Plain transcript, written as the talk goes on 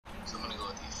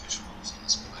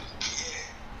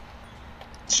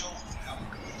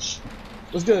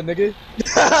What's good, nigga?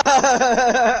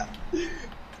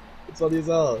 It's funny as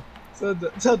hell.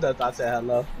 Tell that I said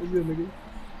hello. What's good, nigga?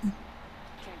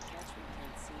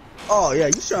 Oh yeah,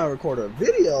 you trying to record a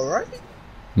video, right?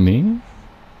 Me?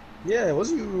 Yeah,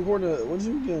 wasn't you recording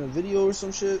wasn't you getting a video or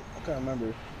some shit? I can't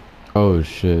remember. Oh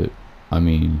shit. I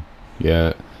mean,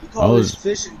 yeah. We I call this was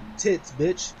fish and tits,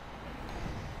 bitch.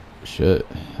 shit,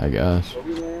 I guess. Where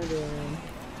we landing?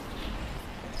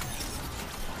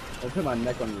 I'll put my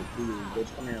neck on your feet,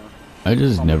 bitch. Come here. I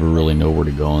just never really know where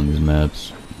to go on these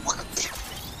maps.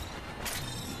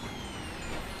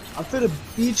 I'm finna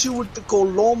beat you with the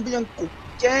Colombian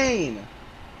cocaine.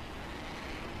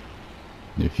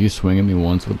 If you swing at me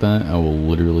once with that, I will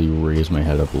literally raise my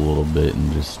head up a little bit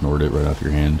and just snort it right off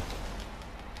your hand.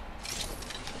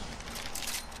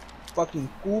 Fucking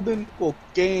Cuban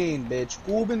cocaine, bitch.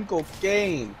 Cuban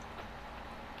cocaine.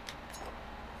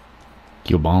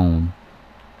 Cubone.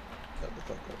 Shut the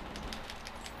fuck up.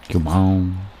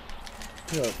 Cubone.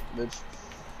 Shut up, bitch.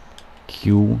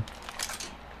 Cubone.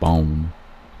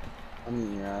 I'm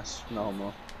eating your ass. No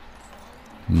homo.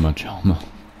 Much homo.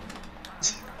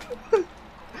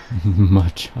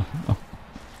 Much homo.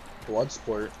 Blood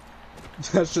sport.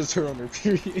 That's just her on her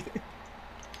period.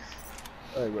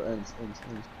 Alright, bro, ends.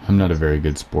 I'm not a very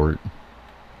good sport.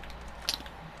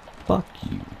 Fuck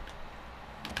you.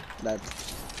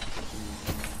 That's...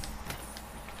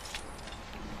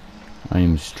 I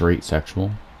am straight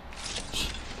sexual.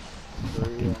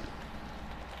 Very,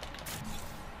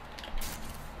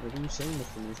 what are you saying,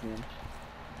 Mr. Newsman?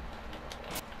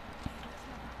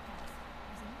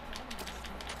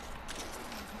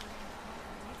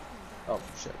 Oh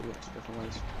shit, we went two different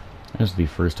ways. That's the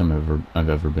first time I've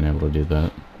ever been able to do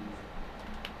that.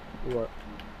 What?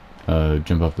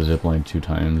 Jump off the zip line 2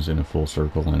 times in a full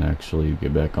circle and actually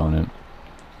get back on it.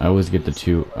 I always get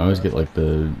I always get like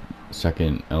the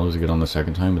second, I always get on the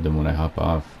second time, but then when I hop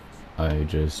off, I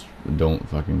just don't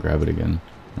fucking grab it again.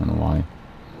 I don't know why.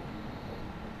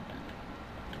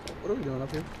 What are we doing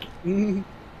up here?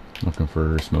 Looking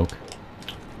for smoke.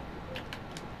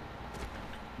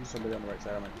 There's somebody on the right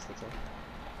side, I might be switching.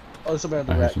 Oh, there's somebody on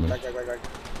the I heard right. somebody. Right.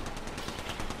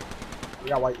 We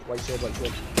got white shield.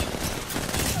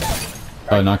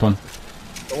 Oh, knocked one.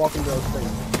 The walking girl thing.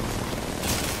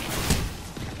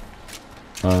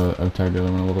 I've tagged the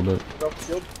other one a little bit. Go,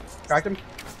 shield. Cracked him.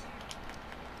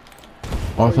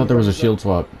 Oh, I thought there was a shield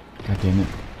swap. God damn it.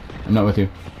 I'm not with you.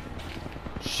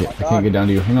 Shit, I can't get down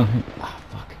to you. Hang on. Ah,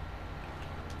 fuck.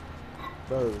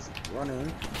 Bro's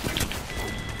running.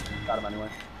 Got him anyway.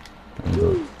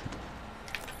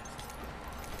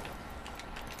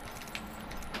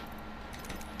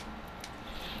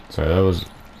 Sorry, that was...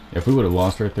 If we would have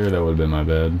lost right there, that would have been my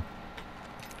bad.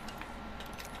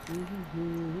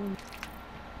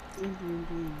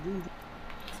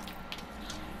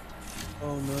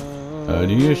 Oh no.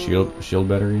 Do you need a shield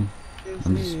battery?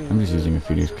 I'm just using a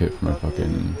Phoenix kit for my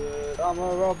fucking...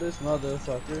 I'ma rob this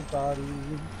motherfucker's body.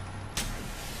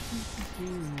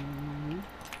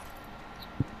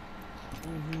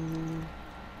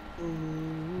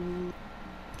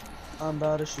 I'm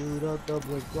about to shoot up the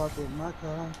brick block with my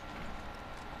car.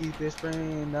 Keep it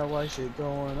spraying that white shit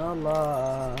going a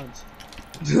lot.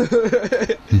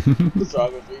 What's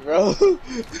wrong with me, bro?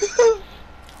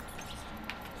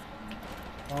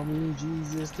 Call me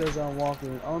Jesus, cause I'm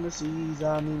walking on the seas.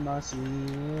 I mean my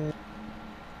sin.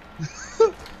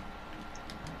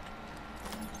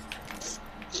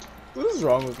 What is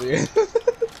wrong with me? I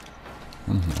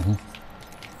don't know. Are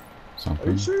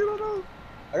Something. you sure you don't know?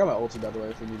 I got my ulti by the way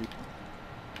if we need it.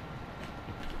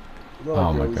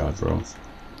 Oh my god, bro.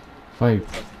 If I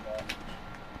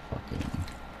fucking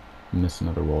miss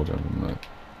another wall jump, I'm gonna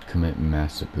commit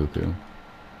mass seppuku.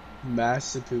 Mass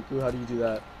seppuku? How do you do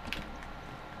that?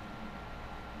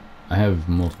 I have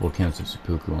multiple counts of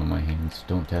seppuku on my hands.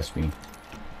 Don't test me.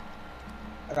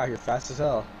 I got here fast as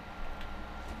hell.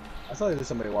 I thought there was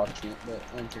somebody watching it, but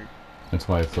enter. That's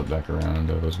why I flipped back around.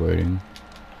 I was waiting.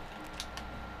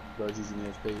 Bro's using me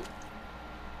as bait.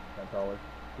 That crawler.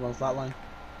 You want a flatline?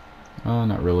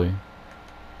 Not really.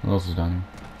 What else is down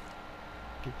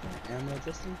here? Ammo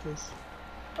just in case.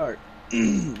 Alright.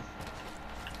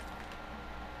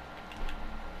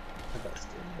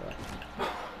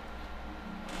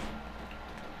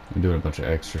 I'm doing a bunch of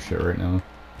extra shit right now.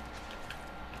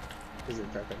 Is it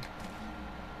cracking?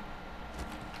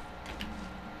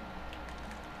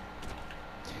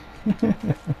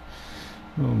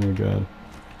 Oh my god.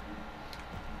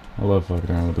 I love fucking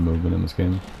around with the movement in this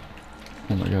game.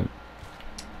 Oh my god.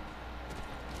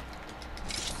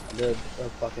 I did a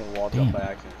fucking wall jump by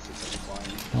accident. It's just like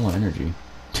flying. Hella energy.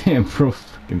 Damn, bro,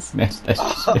 fucking snatched that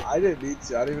shit. I didn't need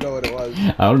to. I didn't even know what it was.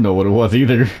 I don't know what it was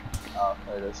either. Oh,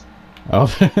 there it is.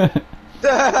 Oh.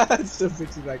 It's still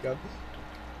fixing back up.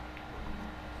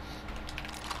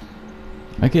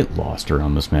 I get lost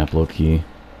around this map, low key.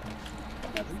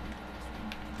 Nothing.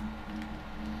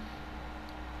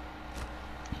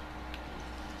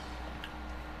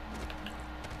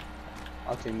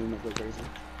 Okay, movement go crazy.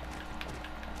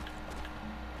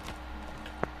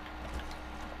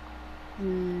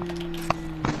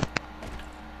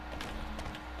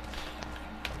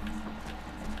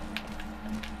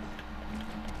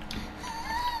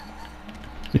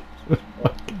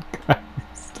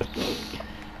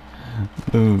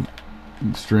 The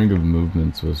string of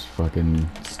movements was fucking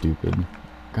stupid.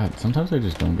 God, sometimes I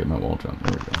just don't get my wall jump.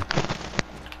 There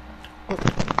we go.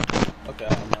 Okay,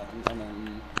 I'm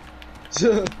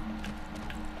Where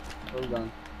are we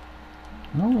going?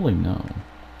 I don't really know.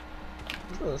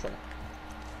 Let's go this way.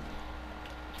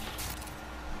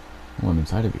 Well, I'm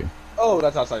inside of you. Oh,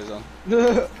 that's outside zone.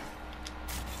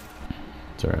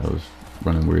 Sorry, I was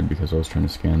running weird because I was trying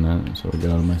to scan that, so I get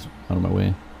out of my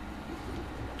way.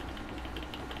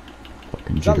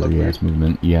 Fucking Does that look jittery weird? ass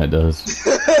movement. Yeah, it does.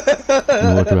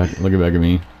 Look back at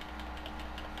me.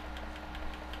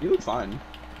 You look fine.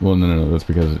 Well, no, that's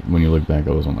because when you look back,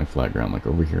 I was on like flat ground. Like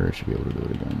over here, I should be able to do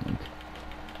it again. Like,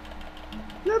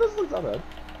 Yeah, it doesn't look that bad.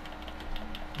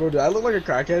 Bro, do I look like a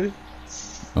crackhead?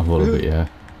 a little bit, yeah.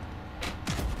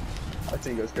 I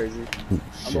think it goes crazy. Ooh, I'm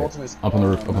shit. the ultimate. Up on the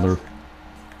roof. Up on the roof.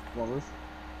 One roof.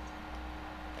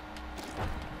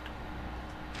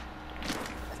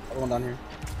 Other one down here.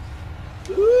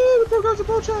 Ooh, the pro grabs a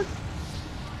bow check.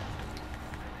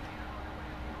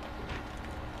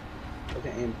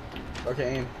 Okay, aim.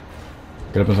 Okay, aim.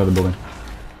 Get up inside the building.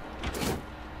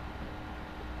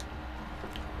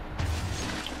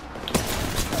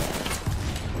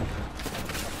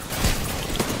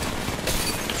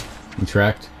 You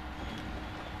tracked.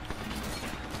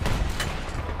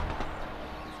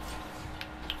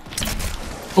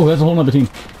 Oh, that's a whole nother team.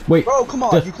 Wait. Bro, come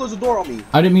on! Death. You closed the door on me.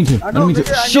 I didn't mean to. I didn't mean to.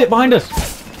 nigga, I Shit, know. behind us!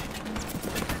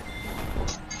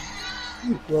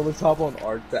 Well, let's hop on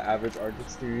ARK. The average ARK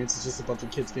experience is just a bunch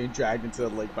of kids getting dragged into a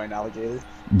lake by an alligator.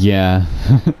 Yeah.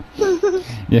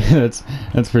 Yeah,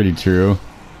 that's pretty true.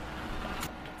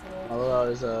 Although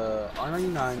there's a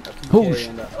R99, a PK, Oh,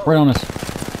 and a... right on us.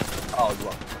 Oh, you're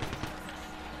welcome.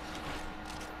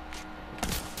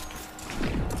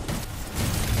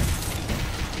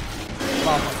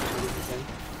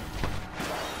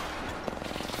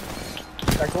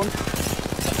 Back one.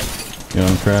 Yeah,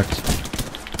 one's cracked.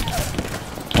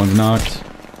 One's knocked.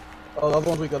 Oh, the other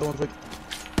one's weak, the other one's weak.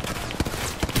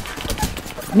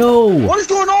 No! What is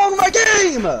going on with my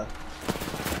game?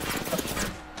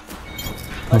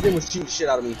 My game was cheating shit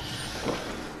out of me.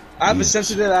 I have a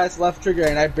sensitive ass left trigger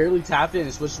and I barely tapped it and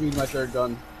it switched me to my third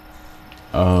gun.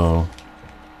 Oh.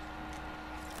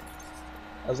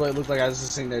 That's why it looked like I was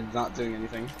just sitting there not doing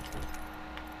anything.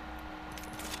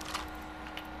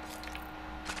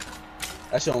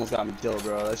 That shit almost got me killed,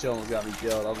 bro. That shit almost got me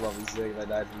killed. I was lovely sick if I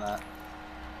died from that.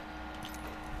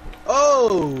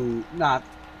 Oh! Not.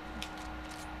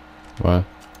 What?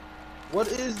 What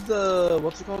is the...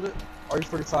 what's it called?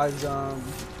 RE45's,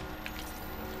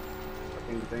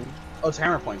 fucking thing. Oh, it's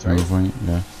hammer points, right? Hammer point?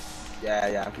 Yeah.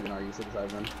 Yeah, I'm keeping RE45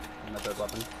 then. And my third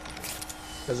weapon.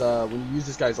 Because, when you use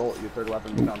this guy's ult, your third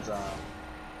weapon becomes,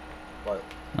 what?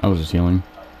 I was just healing.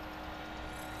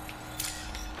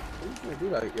 Who's gonna do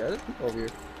that? Yeah, there's people over here.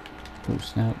 Oh,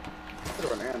 snap. Put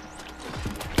it on hand.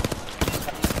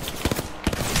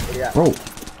 Yeah. Bro!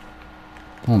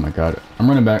 Oh my god. I'm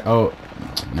running back. Oh.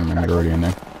 Never mind, they're already in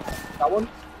there. That one?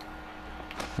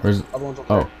 Where's... Other one's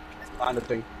over Oh. there. Behind the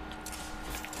thing.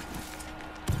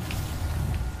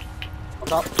 On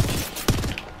top.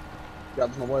 Yeah,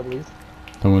 this my boy, I believe.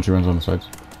 Tell me what you runs on the sides.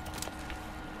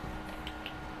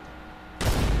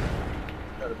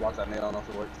 Gotta block that nail, I don't know if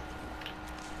it worked.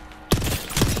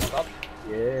 On top?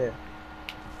 Yeah.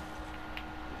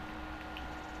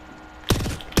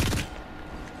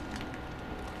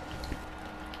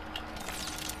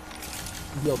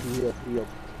 Healed.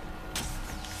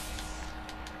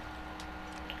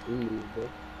 Ooh,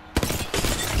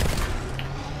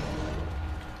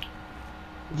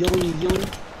 Healing.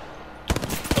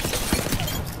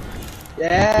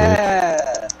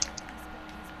 Yeah!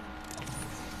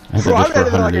 I had Bro, I that just for ran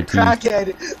in there like a 118.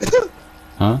 crackhead.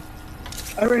 Huh?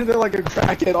 I ran in there like a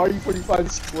crackhead.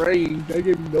 RE45 strain. I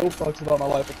give no fucks about my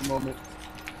life at the moment.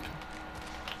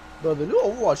 Bro, the new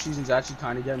Overwatch season's actually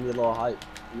kind of getting me a little hype.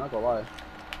 I'm not gonna lie.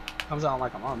 Comes out in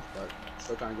like a month, but it's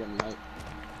still kind of getting me hype.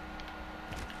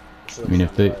 I mean,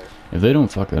 if If they don't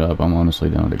fuck it up, I'm honestly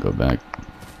down to go back.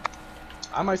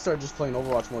 I might start just playing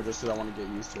Overwatch more just because I want to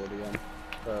get used to it again.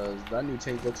 Because that new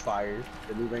tank looks fire.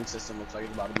 The new rank system looks like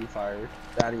it's about to be fire.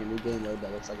 They're adding a new game mode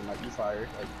that looks like it might be fire.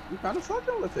 Like, you kind of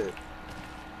fucking with it.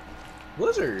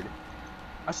 Blizzard,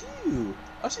 I see you.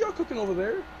 I see y'all cooking over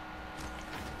there.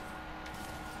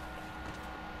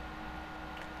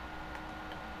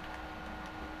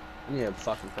 I need a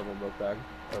fucking purple book bag.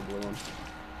 Or a blue one.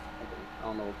 I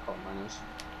don't know what color mine is.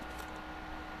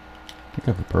 I think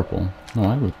I have a purple. No,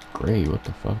 I look gray. What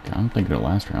the fuck? I'm thinking of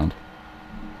last round.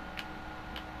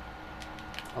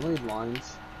 How many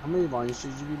lines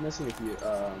should you be missing if you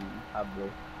have blue?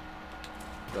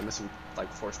 I'm missing like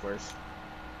 4 squares.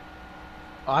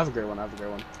 Oh, I have a gray one. Wait,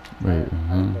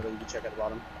 I know that you can check at the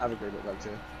bottom. I have a gray book bag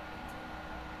too.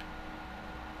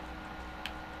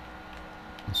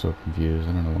 I'm so confused.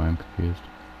 I don't know why I'm confused.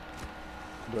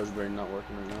 Bro's brain not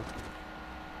working right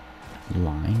now.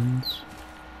 Lines?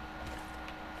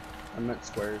 I meant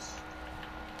squares.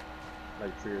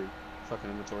 Like for your fucking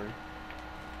inventory.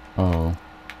 Oh.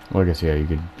 Well, I guess, yeah, you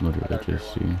could literally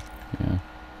just see. Yeah.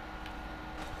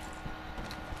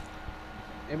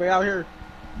 Anybody out here?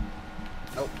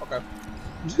 Nope, okay.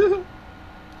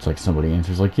 It's like somebody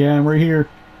answers like, yeah, I'm right here.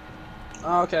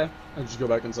 Oh, okay. I just go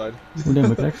back inside. Well, damn,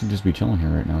 we could actually just be chilling here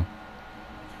right now.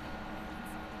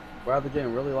 We're either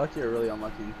getting really lucky or really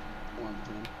unlucky. One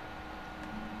between.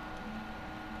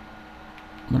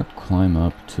 I'm gonna climb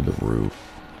up to the roof.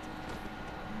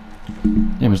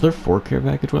 Damn, is there 4 care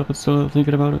package weapons still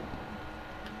thinking about it?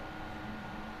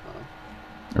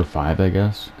 Or 5, I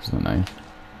guess, because of the knife.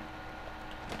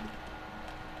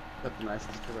 Got the knife.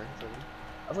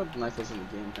 I thought the knife was in the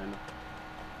game, kind of.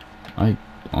 I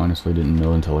honestly didn't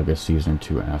know until like a season or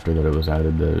 2 after that it was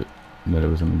added that it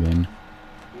was in the game.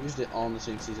 We used it all in the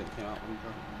same season it came out.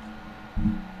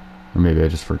 Or maybe I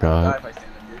just forgot. If I stand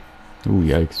up here. Ooh,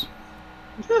 yikes.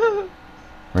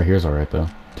 Right here's alright though.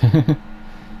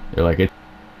 They're like it.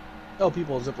 Oh,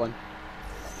 people zipline.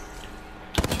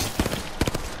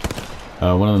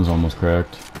 One of them's almost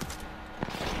cracked.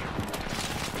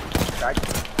 Crack.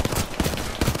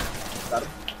 Got him.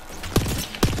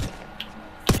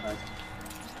 Nice.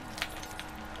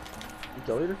 You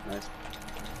kill leader? Nice.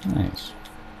 Nice.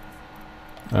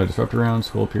 Disruptor round,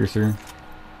 skull piercer.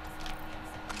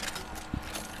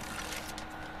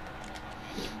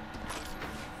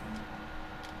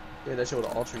 Yeah, that shit with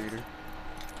an alternator.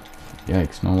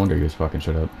 Yikes, no wonder he was fucking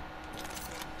shit up.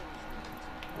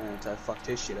 And I fucked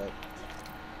his shit up.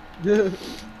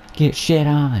 Get shit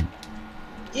on!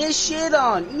 Get shit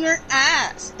on your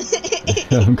ass!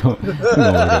 I'm going right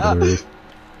over the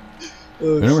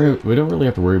roof. We don't really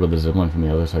have to worry about the zipline from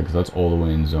the other side because that's all the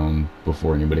way in zone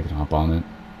before anybody can hop on it.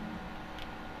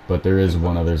 But there is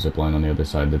one other zipline on the other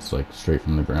side that's like straight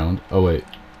from the ground. Oh wait.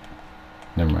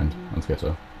 Never mind. Let's get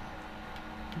so.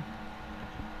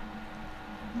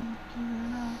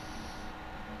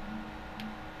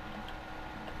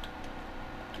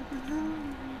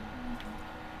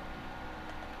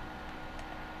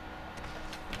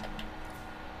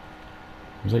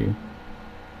 Was that you?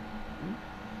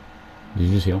 Did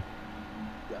you just heal?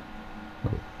 Yeah. Oh.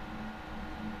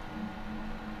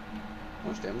 How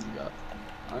much damage you got?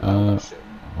 I don't know shit.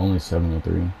 Only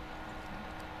 703. Yeah,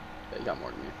 you got more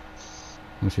than me.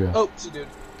 How much you have? Oh, see, dude.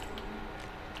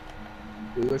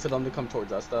 We wait for them to come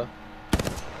towards us, though.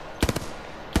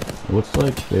 It looks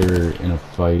like they're in a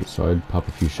fight, so I'd pop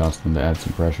a few shots at them to add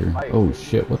some pressure. Oh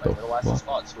shit! What the fuck? What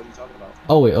are you talking about?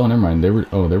 Oh wait. Oh, never mind. They were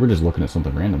just looking at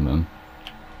something random then.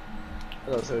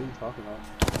 Oh, so what are you talking about?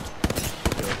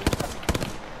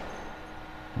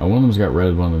 One of them's got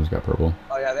red, one of them's got purple.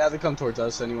 Oh yeah, they have to come towards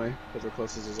us anyway, because we're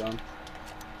close to the zone.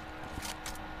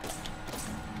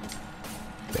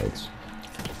 Thanks.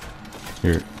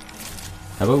 Here.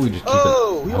 How about we just keep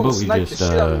Oh, how about we just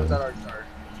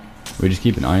we just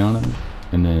keep an eye on him,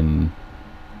 and then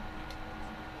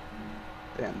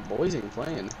damn, boys ain't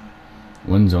playing.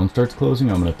 when zone starts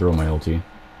closing, I'm gonna throw my ulti.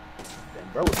 Damn,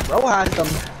 bro has some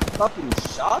fucking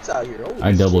shots out here. Holy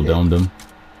I double shit. domed him.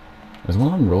 Is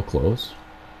one of them real close?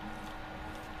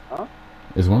 Huh?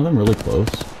 Is one of them really close?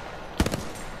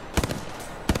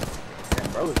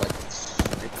 Damn, bro is like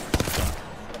sniping.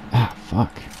 Ah,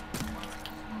 fuck.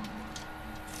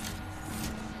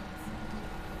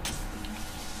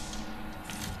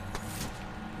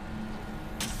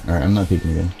 Alright, I'm not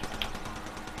peeking again.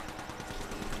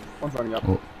 One's running up.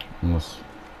 Oh, almost.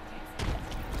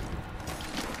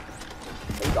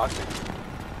 Oh, you got me.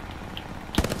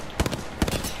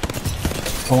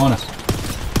 Oh, on us.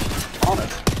 On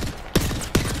us.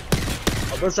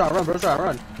 Oh, bro's trying to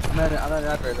run, I'm at an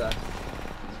after that.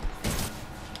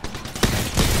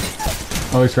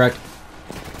 Oh, he's cracked.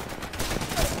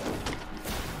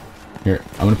 Here,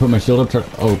 I'm gonna put my shield up.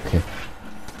 Oh, okay.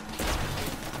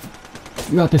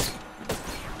 You got this.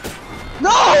 No!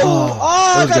 Oh,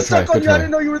 I got good try, stuck on good you. I try.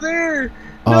 didn't know you were there.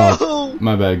 Oh, No!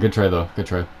 my bad. Good try though. Good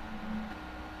try.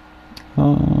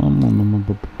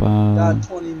 Got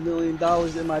 $20 million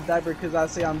in my diaper because I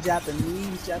say I'm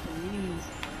Japanese.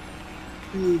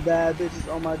 Two bad bitches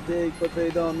on my dick, but they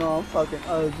don't know I'm fucking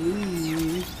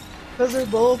ugly. Cause they're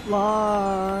both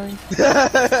blind.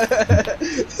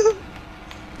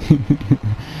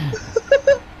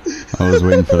 I was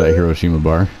waiting for that Hiroshima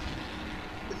bar.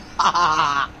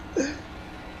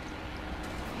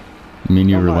 Me and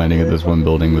you were landing at this one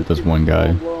building with this one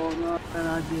guy.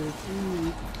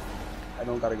 I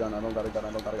don't got a gun. I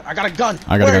got a gun.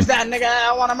 I got a Where's gun. that nigga?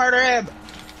 I wanna murder him.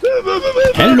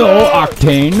 Hello,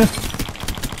 Octane.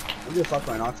 I'm gonna fuck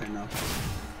my Octane now.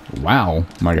 Wow,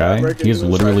 my guy. He's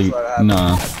literally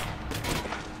nah.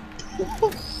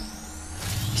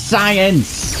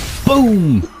 Science.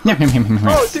 Boom.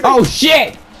 Oh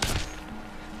shit.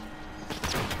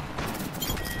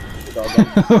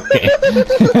 Okay.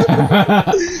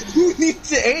 You need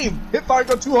to aim. Hit fire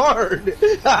go too hard.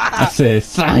 I said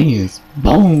science.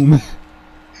 Boom.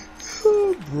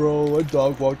 Bro, a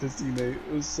dog walked his teammate.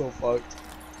 It was so fucked.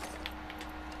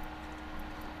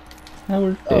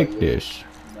 Our dick dish.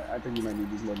 I think you might need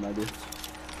these more than I do.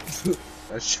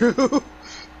 That's true.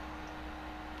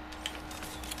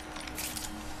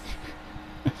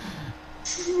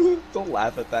 Don't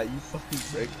laugh at that, you fucking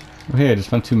prick. Oh, hey, I just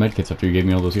found 2 medkits after you gave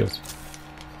me all those heals.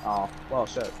 Oh, well,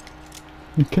 shit.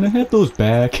 Can I have those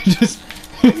back? Just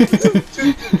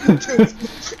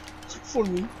For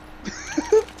me.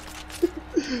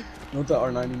 You want that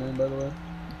R99 by the way?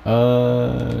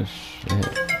 Shit.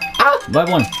 Ah! Live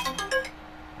 1.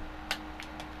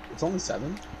 It's only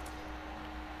 7?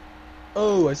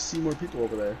 Oh, I see more people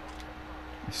over there.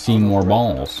 See more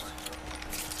balls.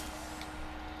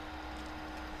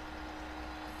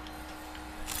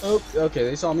 Oh, okay,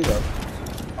 they saw me though.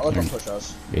 I'll let them push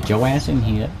us. Get your ass in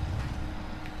here.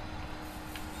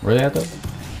 Where they at though?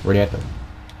 Where they at though?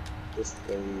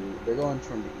 They're going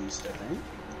from the east, I think.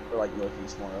 Or like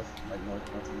northeast more of. Like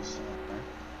northeast.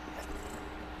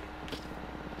 Okay.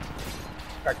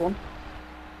 Crack one.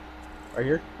 Right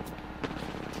here.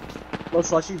 Bro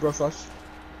slushy, bro slush.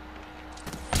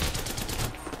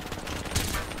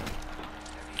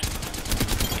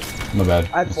 My bad.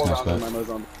 I had That's 4 nice rounds in bet. my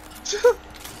Mozone.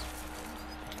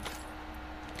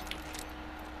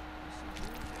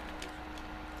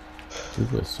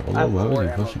 Dude was solo? I have Why 4 was he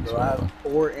ammo, pushing bro. I solo? have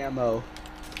 4 ammo.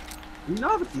 You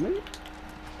not have a teammate?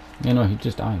 Yeah, no, he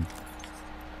just died.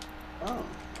 Oh,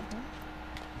 okay.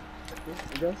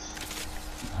 I guess.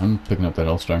 I'm picking up that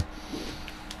L-Star.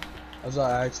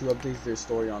 I actually updated their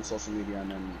story on social media,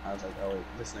 and then I was like, oh wait,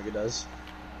 this nigga does.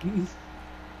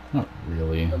 Not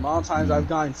really. The amount of times I've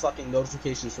gotten fucking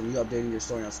notifications from you updating your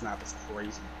story on Snap is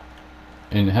crazy.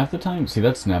 And half the time, see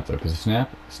that's Snap though, because Snap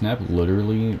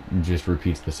literally just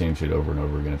repeats the same shit over and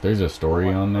over again. If there's a story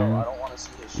on there, I don't want to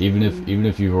see this shit. even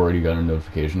if you've already got a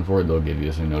notification for it, they'll give you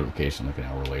the same notification like an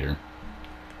hour later.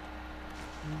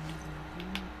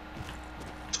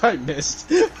 I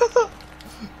missed.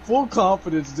 Full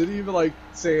confidence, didn't even like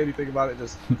say anything about it,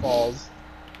 just falls.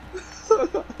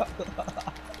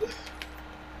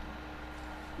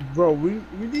 Bro, we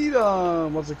need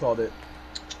what's it called? I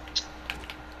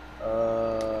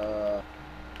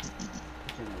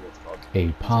can't remember what it's called.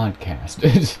 A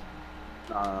podcast.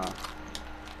 Nah.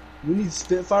 We need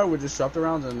Spitfire with disruptor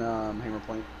rounds and hammer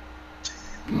point.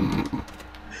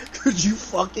 Could you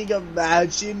fucking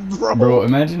imagine, bro? Bro,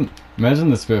 imagine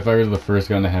the Spitfire is the first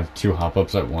gun to have 2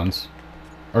 hop-ups at once.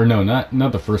 Or no, not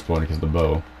the first one because the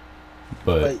bow.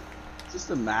 But Like, just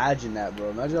imagine that, bro.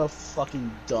 Imagine how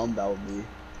fucking dumb that would be.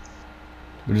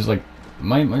 just like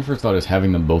my first thought is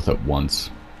having them both at once.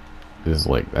 Is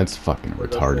like that's fucking Or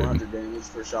does retarded. 400 damage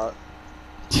per shot.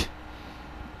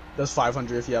 Does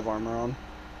 500 if you have armor on.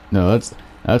 No,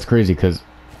 that's crazy because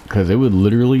it would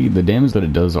literally the damage that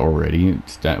it does already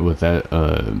with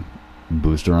that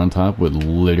booster on top would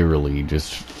literally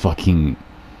just fucking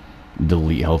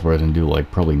delete health bars and do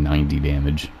like probably 90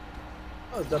 damage.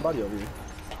 Oh, there's that body over here.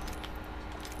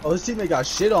 Oh, his teammate got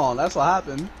shit on. That's what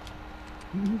happened.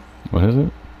 What is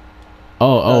it?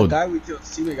 Oh, The guy we killed, his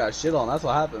teammate got shit on. That's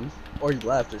what happened. Or he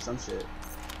left or some shit.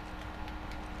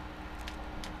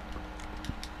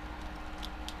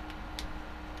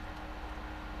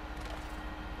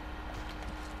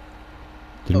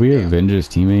 did we avenge his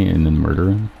teammate and then murder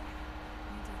him?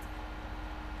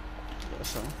 Yeah,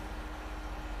 so.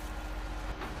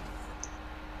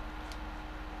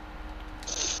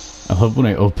 I love when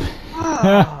I open.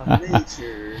 Ah,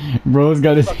 nature. Bro's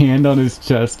got his hand on his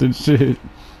chest and shit.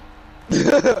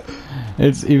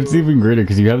 It's even greater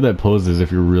because you have that pose as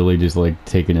if you're really just like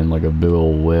taking in like a big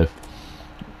ol' whiff.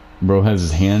 Bro has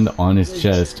his hand on his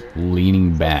chest,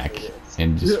 leaning back,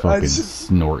 and just fucking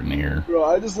snorting air. Bro,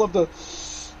 I just love the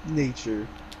nature.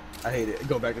 I hate it.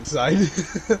 Go back inside.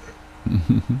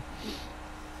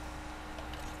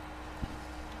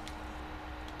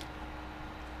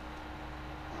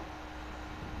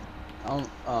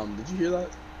 Did you hear that?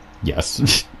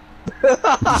 Yes.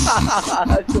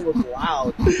 That shit was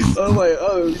loud. I was like,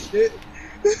 oh shit.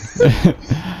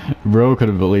 Bro could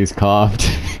have at least coughed.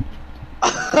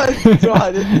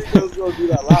 I didn't think it was gonna be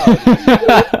that loud.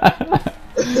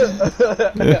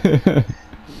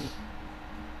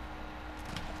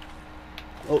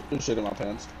 Oh, there's shit in my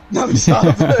pants. No,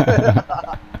 stop.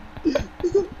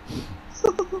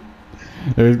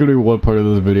 There's gonna be one part of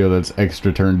this video that's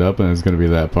extra turned up, and it's gonna be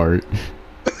that part.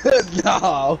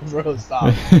 No, bro,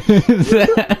 stop.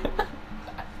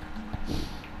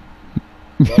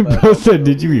 Bro said,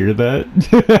 "Did you hear that?"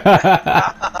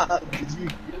 Did you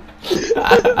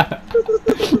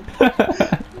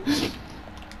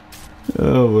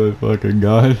Oh my fucking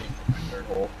god.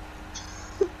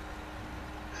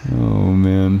 Oh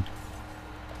man.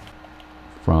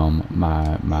 From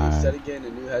my Instead of getting a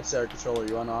new headset or controller,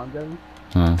 you want to on getting?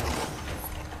 Huh.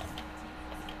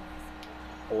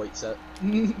 Oh wait, set.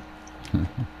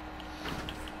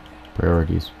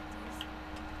 Priorities.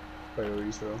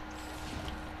 Priorities, bro.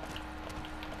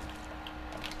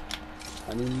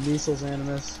 I need measles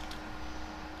animus.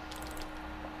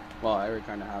 Well, I already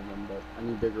kind of have them, but I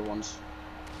need bigger ones.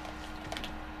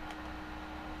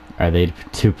 Are they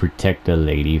to protect a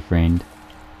lady friend?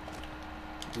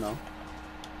 No.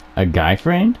 A guy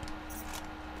friend?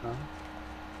 No.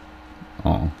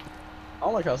 Oh. I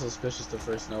don't like how suspicious the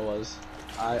first no was.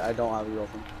 I don't have a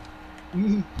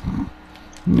girlfriend.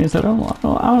 Miss, I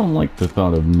don't like the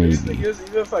thought of maybe. Even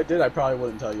if I did, I probably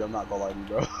wouldn't tell you. I'm not gonna lie to you,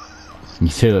 bro. You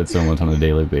say that so much on a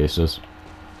daily basis.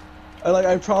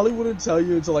 I probably wouldn't tell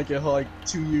you until like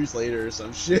 2 years later or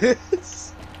some shit.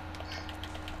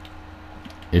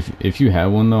 If you had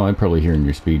one though, I'd probably hear in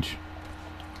your speech.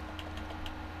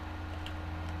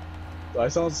 Do I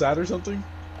sound sad or something?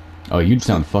 Oh, you'd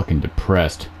sound fucking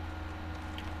depressed.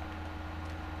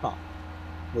 Huh.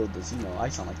 Well, does he know I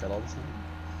sound like that all the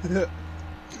time?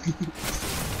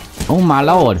 Oh my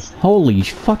lord! Holy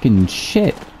fucking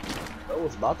shit! That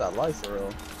was about that life for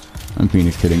real. I'm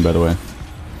Phoenix kidding, by the way.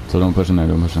 So don't push in there,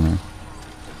 don't push in there.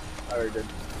 I already did.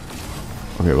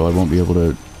 Okay, well I won't be able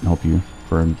to help you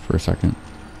for a second.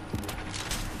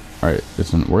 Alright,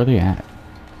 listen, where are they at?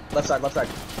 Left side, left side.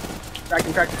 Crack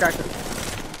him.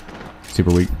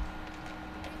 Super weak.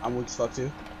 I'm weak as fuck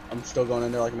too. I'm still going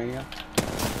in there like a maniac.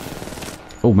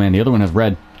 Oh man, the other one has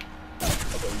red.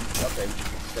 Okay.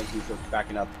 Thank you for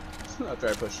backing up after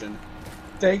I pushed in.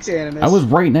 Thanks, Animus. I was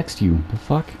right next to you. The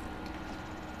fuck?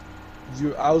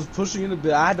 I was pushing in a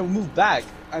bit. I had to move back.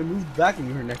 I moved back and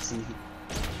you were next to me.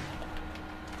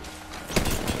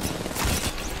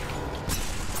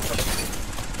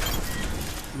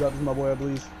 You got this, my boy, I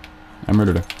believe. I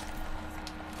murdered her.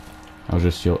 I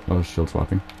was shield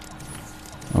swapping.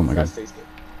 Oh my god. Taste it.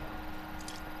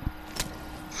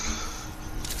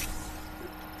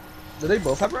 Do they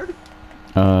both have red?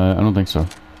 I don't think so.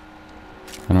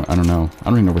 I don't know. I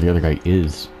don't even know where the other guy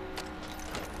is.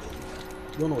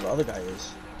 You don't know what the other guy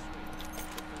is.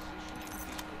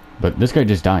 But this guy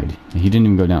just died. He didn't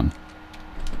even go down.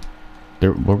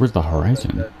 Where was the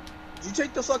horizon? Did you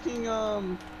take the fucking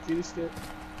Phoenix kit?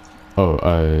 Oh,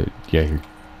 yeah, here.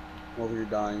 While we were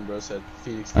dying, bro said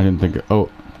Phoenix kit. I didn't think. Oh,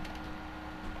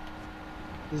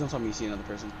 please don't tell me you see another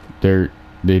person.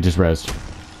 they just rezzed.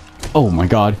 Oh my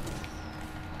god.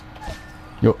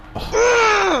 Yo.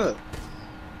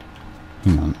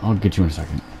 Hang on, I'll get you in a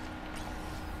second.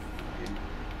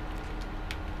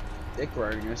 Dick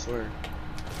riding, I swear.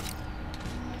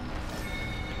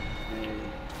 Hey.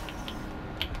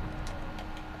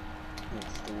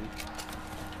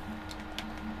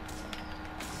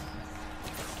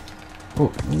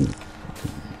 Oh. Ooh.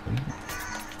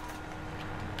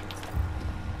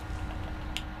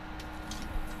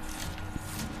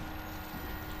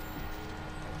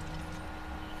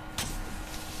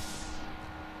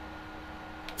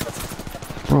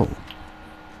 Bro.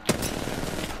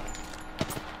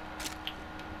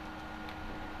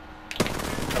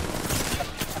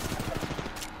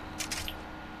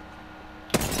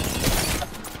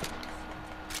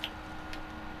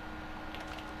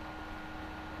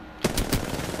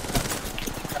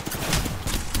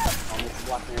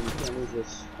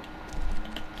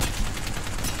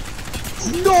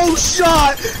 No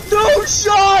shot! No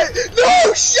shot!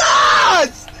 No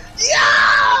shots!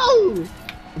 Yo!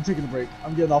 I'm taking a break.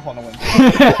 I'm getting off on a win.